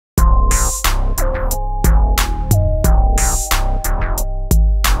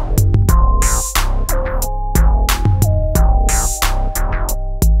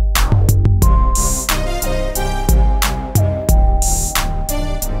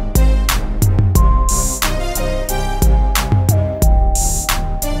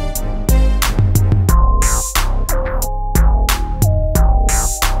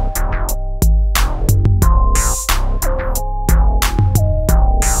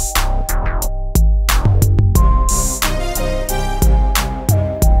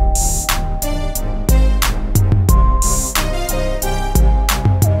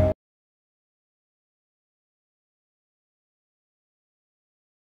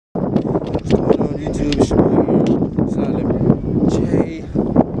YouTube? It's your boy here, Silent J.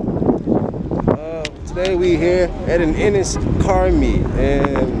 Today we here at an Ennis car meet,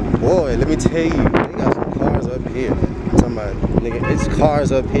 and boy, let me tell you, they got some cars up here. I'm talking about, nigga, it's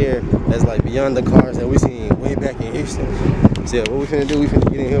cars up here that's like beyond the cars that we seen way back in Houston. So yeah, what we finna do? We finna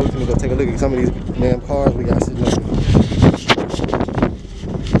get in here. We finna go take a look at some of these damn cars we got sitting up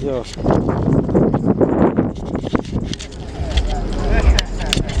here. Yo.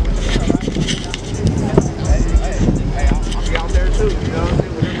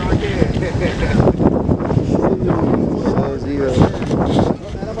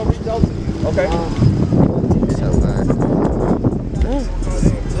 Okay.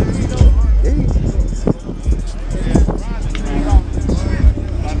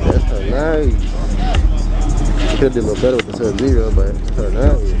 That's so nice. Could do a little better with the Sub-Zero, but it's so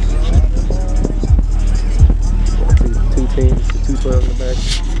nice. 210, 212 in the back.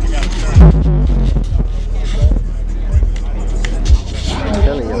 I'm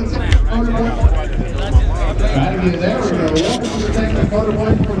telling you. There we go. Welcome to the second photo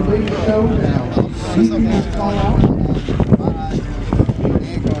point for the big showdown. You can call out.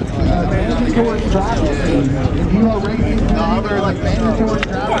 Mandatory travel. If you are racing, like mandatory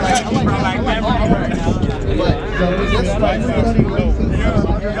travel. So this everybody racing.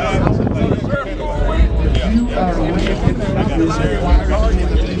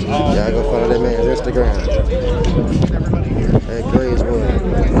 Yeah, I go follow that man's Instagram. That gray is one.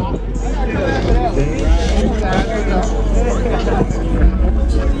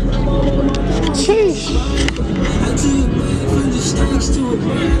 Sheesh.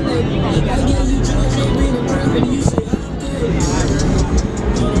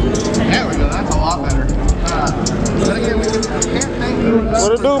 There we go, that's a lot better.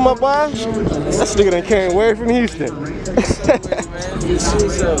 What it do, my boy? That nigga done came way from Houston.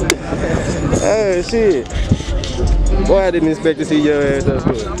 Hey, shit. Boy, I didn't expect to see your ass up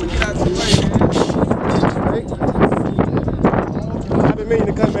here. I've been meaning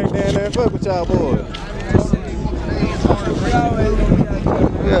to come back down there and fuck with y'all boys.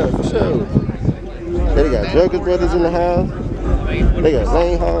 Yeah, for sure. They got Joker's brothers in the house. They got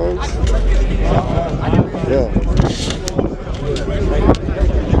Lane Holmes. Yeah.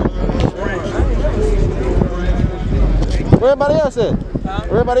 Where everybody else at?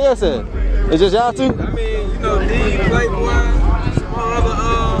 Where everybody else at? It's just y'all two? I mean, you know, D, Playboy, some other,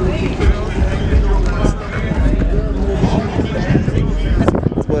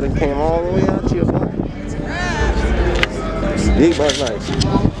 This boy done came all the way out here, boy. Big bus nice.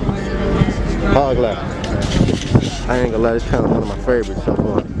 Hog life. I ain't gonna lie, this kind of one of my favorites so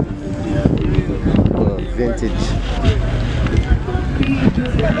far. Vintage.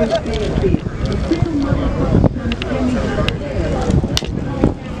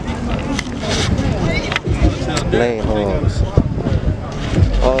 Lane Holmes.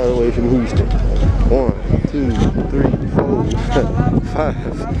 All the way from Houston. 1, 2, 3, 4, 5.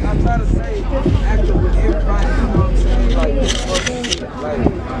 I try to say active with everybody, you know what I'm saying?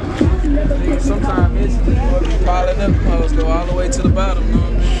 Like sometimes it's piling up posts, go all the way to the bottom, you know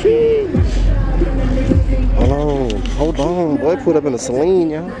what I'm saying? Hold on, boy, put up in a Celine,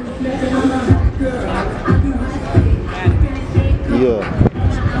 y'all. Yeah.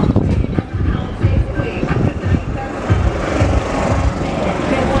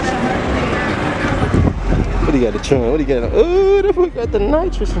 What do you got the trunk? What do you got? Oh, that foot got the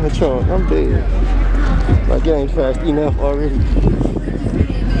nitrous in the trunk. I'm dead. Like it ain't fast enough already.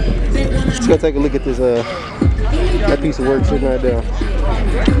 Let's go take a look at this that piece of work sitting right there.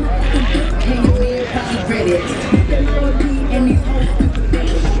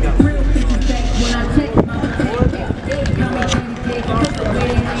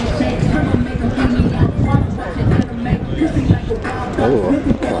 Oh,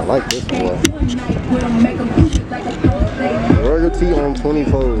 I like this boy. Royalty on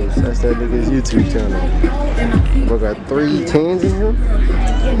 24s. That's that nigga's YouTube channel. We got 3 10s in here.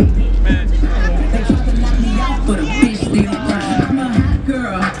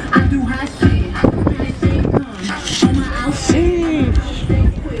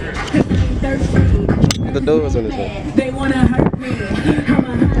 The doors on this one. They wanna hurt me. I'm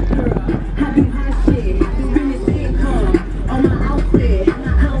a hot girl. I do hot shit. Finish income on my outfit. I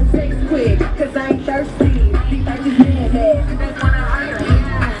don't sex quick, cause I ain't thirsty. These bitches mad. They wanna hurt me.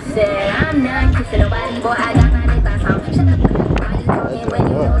 I said, I'm not kissing nobody, boy. I got my niggas on. Shut up. Why you talking when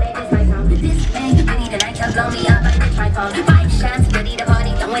you know that?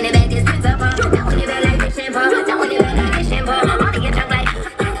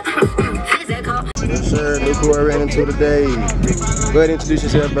 who I ran into today. Go ahead and introduce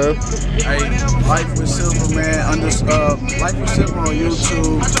yourself, bro. Hey, Life with Silver, man. Life with Silver on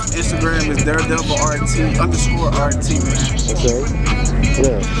YouTube. Instagram is Daredevil_RT, man. Okay.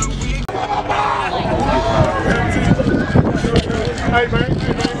 Yeah. Hey, man.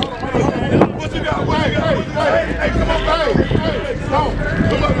 What you got? Hey, come on, hey, Donk.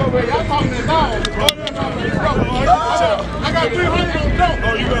 Look over here. Y'all talking to Donk. I got 300 on Donk.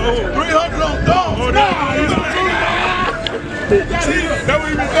 Oh, you got 300 on Donk. Oh, that's what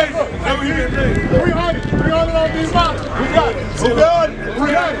he been saying. That's what he been saying. 300 on these bottles. Who got it? Who got it?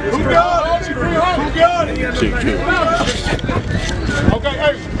 300. Who got it? 300. Who got it? Okay,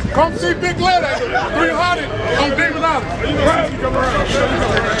 hey. Come see Big Led 300 on Demon Island. Come around.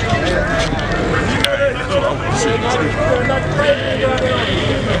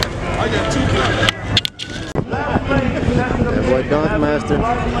 That boy Donk Master in the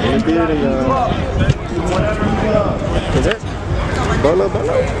building, y'all. Is that Bolo?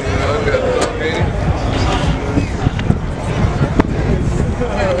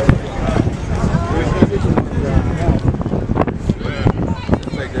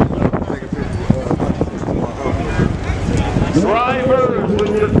 Drivers, when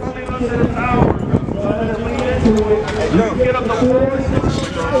you're coming under the power, get up the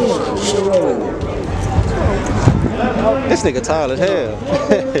This nigga tall as hell.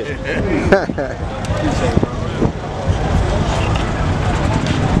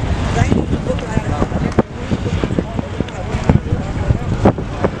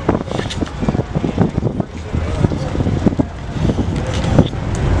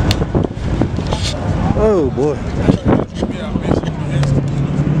 Oh boy.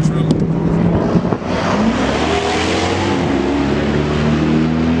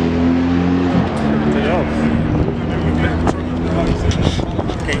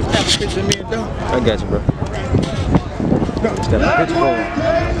 I got you, bro. Just got a picture for him.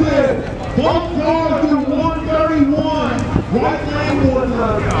 Both cars do 131. Right lane was I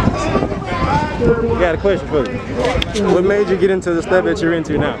got a question for you. What made you get into the stuff that you're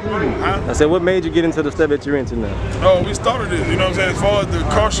into now? I said, what made you get into the stuff that you're into now? Oh, we started it, you know what I'm saying? As far as the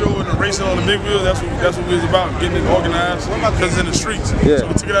car show and the racing on the big wheels, that's what we was about, getting it organized, because it's in the streets. Yeah. So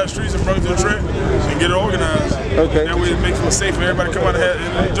we took it out of the streets and brought it to the track and get it organized. Okay. That way it makes it safe for everybody to come out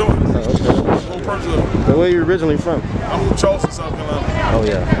and enjoy it. Oh, okay. That's the whole purpose of it. So where you originally from? I'm from Charleston, South Carolina. Oh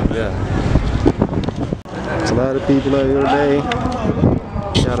yeah, yeah. There's a lot of people out here today.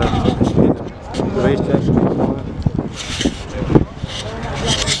 Got a the racetrack.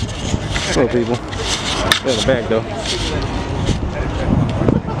 Hello, people. They're in the back though.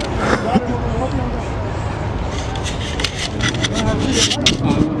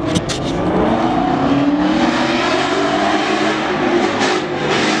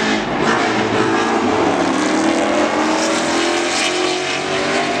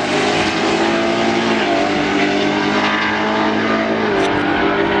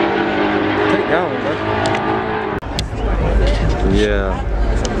 Yeah.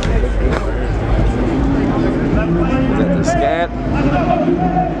 Is that the scat?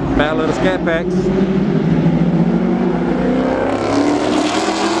 Battle of the Scat Packs.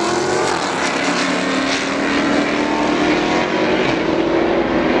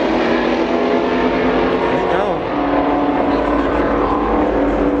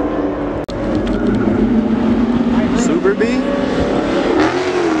 Super B?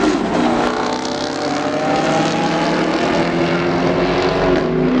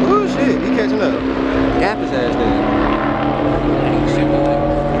 Gap his ass there.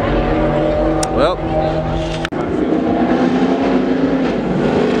 Well.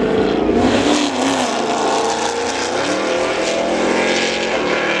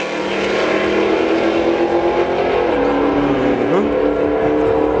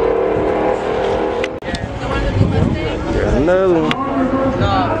 There's another one.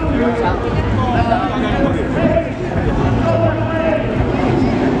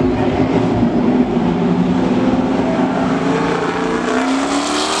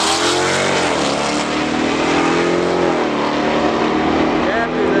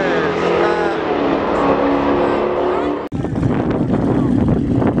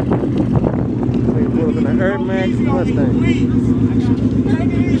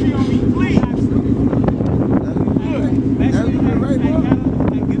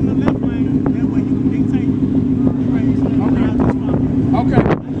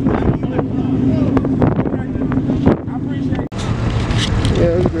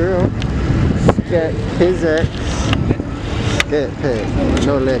 Got his ex. Scat pack.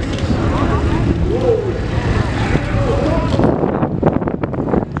 No lessons.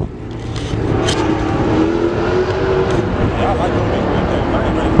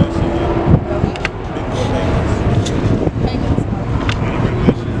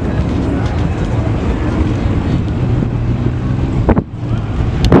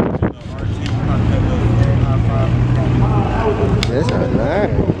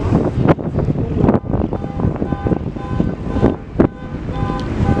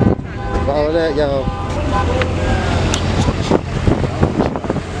 back, y'all.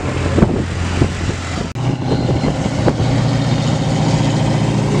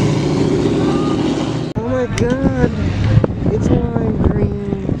 Oh my God, it's lime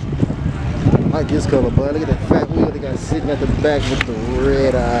green. I like this color, bud. Look at that fat wheel they got sitting at the back with the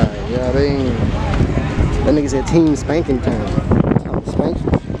red eye. You know what I mean? That nigga said team spanking time. Spanking.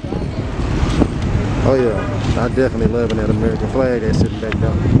 Oh yeah, I definitely loving that American flag that's sitting back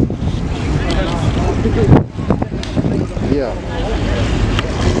down. Yeah.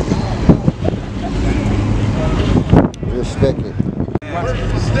 Respect it.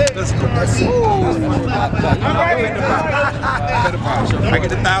 Let's go. That's it. I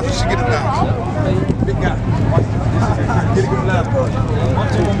get 1,000, she get 1,000. Big guy. Get a good last bro. 1,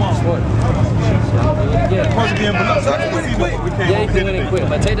 2, 1 more. Supposed to be in below. So I can win it quick. Yeah, you can win it quick.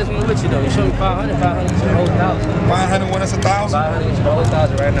 But take this one with you though. You show me 500, 500, get you the whole 1,000. 500 when it's 1,000? 500, get you the whole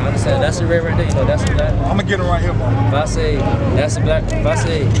 1,000 right now. I'm just saying, that's the red right there. You know, that's the black. I'm gonna get him right here, bro. If I say, that's the black. If I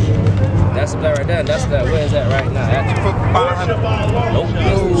say, that's the black right there, that's the black. Where is that right now? You put 500. Nope.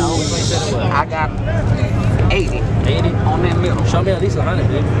 I got 80. 80? On that middle. Show me at least 100,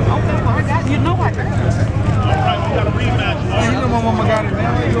 baby. Okay, well, I got, you know I got. You know my mama got it,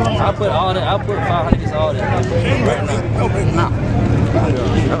 man. I'll put all that. I'll put 500 against all that. Right now.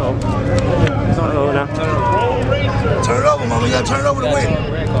 Uh-oh. Uh-oh now. Turn it over, mama. You gotta turn it over to win.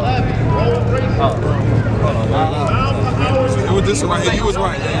 It was this one right here. You was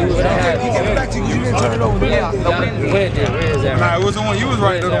right. He gave it back to you. You didn't turn it over. Where is that? Nah, it was the one you was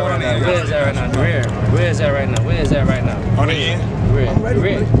right. The one on the end. Where is that right now? The rear. Where is that right now? Where is that right now? On the end. The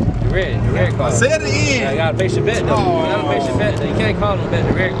red car. Say it again. I gotta face your bet though. You gotta face your bet though. You can't call them bet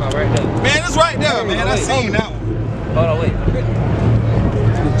the red car right there. Man, it's right there, man. I seen that one. Hold on, wait.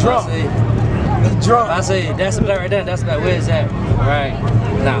 Drunk. It's drunk. I say that's the black right there. That's the black. Where is that? Right.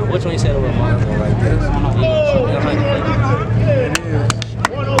 Nah, which one you said it was? Right there.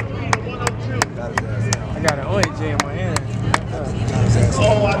 I got an orange in my hand.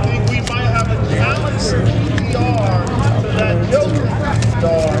 Oh, I think we might have a challenger GTR to that Joker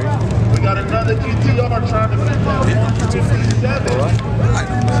star. We got another GTR trying to fit that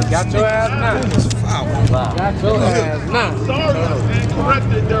 157. Got your ass now. Got your ass now. Sorry, I stand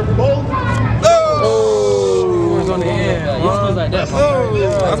corrected. They're both. It was on the end. You supposed like that.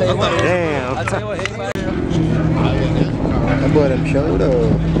 Damn. I tell you what, anybody. That boy done showed up.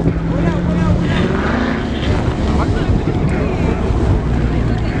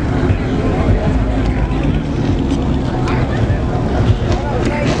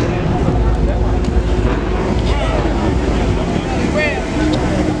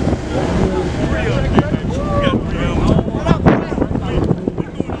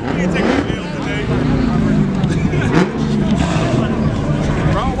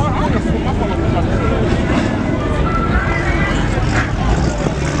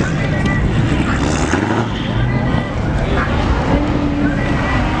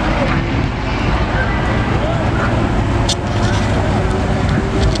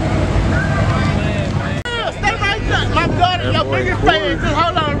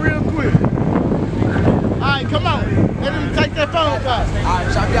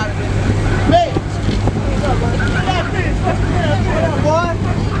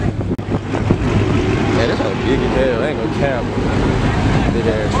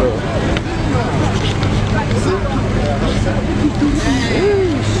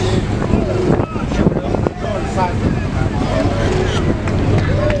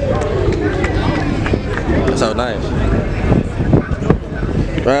 So nice.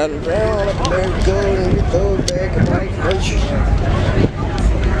 Riding around like a merry go and we throw it back and like first.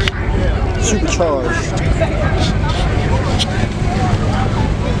 Supercharged.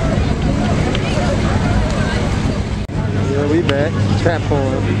 Yeah, we back. Trap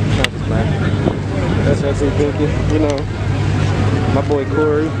horn. That's what I'm thinking. You know, my boy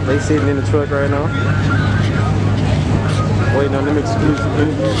Corey, they sitting in the truck right now. Waiting on them exclusive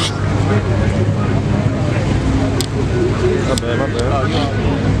interviews. My bad.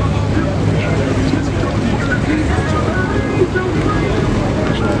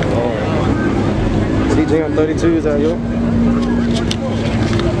 CJ on 32s out yo.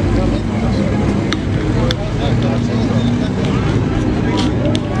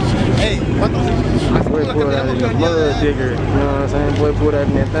 Hey, what the? Boy pulled out his mud digger, you know what I'm saying? Boy pulled out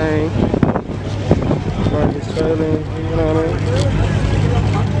in that thing. Running his trailer, you know what I mean?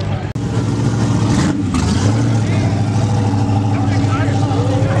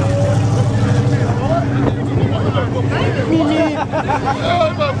 Hey,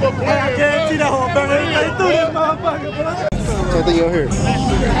 I can't see that whole burner. Everybody threw this motherfucker, bro. Can't think you're here.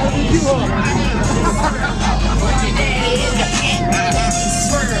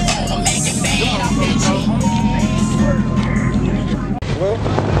 Well,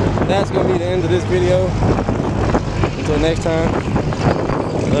 that's gonna be the end of this video. Until next time,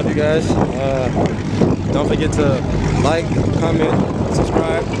 love you guys. Don't forget to like, comment,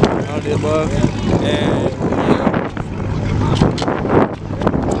 subscribe, all of the above, and yeah.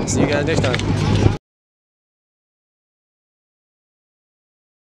 See you guys next time.